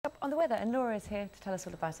the weather, and Laura is here to tell us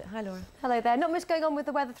all about it. Hi, Laura. Hello there. Not much going on with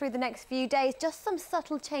the weather through the next few days, just some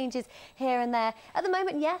subtle changes here and there. At the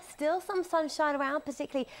moment, yes, still some sunshine around,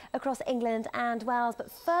 particularly across England and Wales, but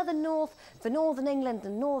further north for northern England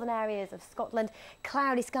and northern areas of Scotland,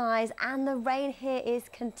 cloudy skies, and the rain here is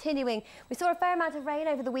continuing. We saw a fair amount of rain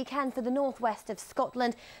over the weekend for the northwest of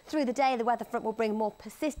Scotland. Through the day, the weather front will bring more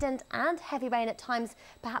persistent and heavy rain at times,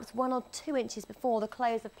 perhaps 1 or 2 inches before the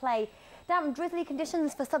close of play. Damp and drizzly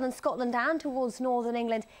conditions for southern Scotland and towards northern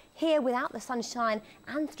England. Here, without the sunshine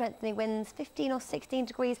and strengthening winds, 15 or 16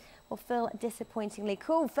 degrees will feel disappointingly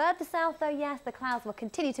cool. Further south, though, yes, the clouds will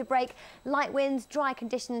continue to break. Light winds, dry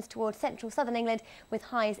conditions towards central southern England with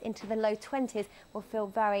highs into the low 20s will feel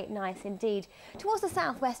very nice indeed. Towards the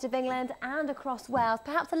southwest of England and across Wales,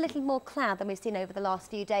 perhaps a little more cloud than we've seen over the last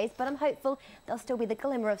few days, but I'm hopeful there'll still be the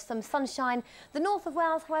glimmer of some sunshine. The north of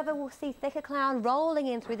Wales, however, will see thicker cloud rolling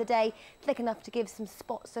in through the day, thick enough to give some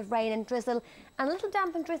spots of rain and drizzle, and a little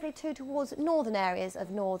damp and drizzly too towards northern areas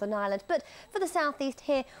of Northern Ireland. But for the southeast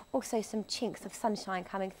here, also some chinks of sunshine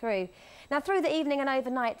coming through. Now, through the evening and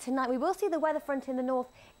overnight tonight, we will see the weather front in the north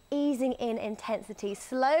easing in intensity,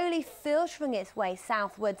 slowly filtering its way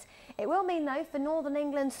southwards. It will mean, though, for northern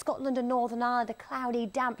England, Scotland and Northern Ireland, a cloudy,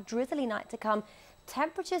 damp, drizzly night to come.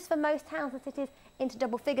 Temperatures for most towns and cities into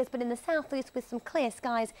double figures, but in the southeast with some clear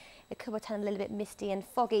skies, it could turn a little bit misty and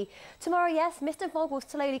foggy. Tomorrow, yes, mist and fog will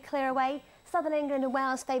slowly clear away. Southern England and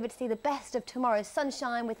Wales favoured to see the best of tomorrow's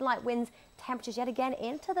sunshine with light winds, temperatures yet again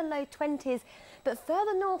into the low 20s. But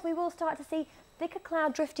further north, we will start to see thicker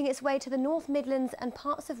cloud drifting its way to the North Midlands and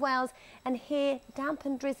parts of Wales, and here damp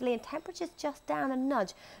and drizzly and temperatures just down a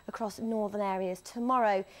nudge across northern areas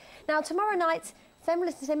tomorrow. Now, tomorrow night,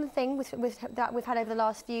 similar thing that we've had over the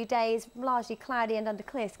last few days, largely cloudy and under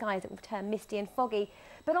clear skies. It will turn misty and foggy.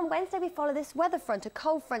 But on Wednesday, we follow this weather front, a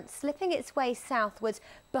cold front slipping its way southwards.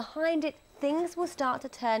 Behind it, things will start to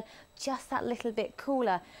turn just that little bit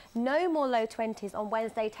cooler. No more low 20s on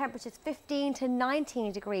Wednesday, temperatures 15 to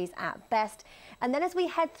 19 degrees at best. And then as we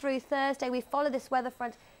head through Thursday, we follow this weather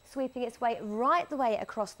front sweeping its way right the way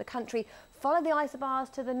across the country. Follow the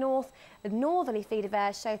isobars to the north. The northerly feed of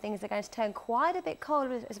air show things are going to turn quite a bit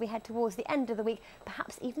colder as we head towards the end of the week,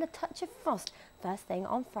 perhaps even a touch of frost first thing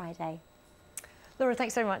on Friday. Laura,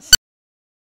 thanks so much.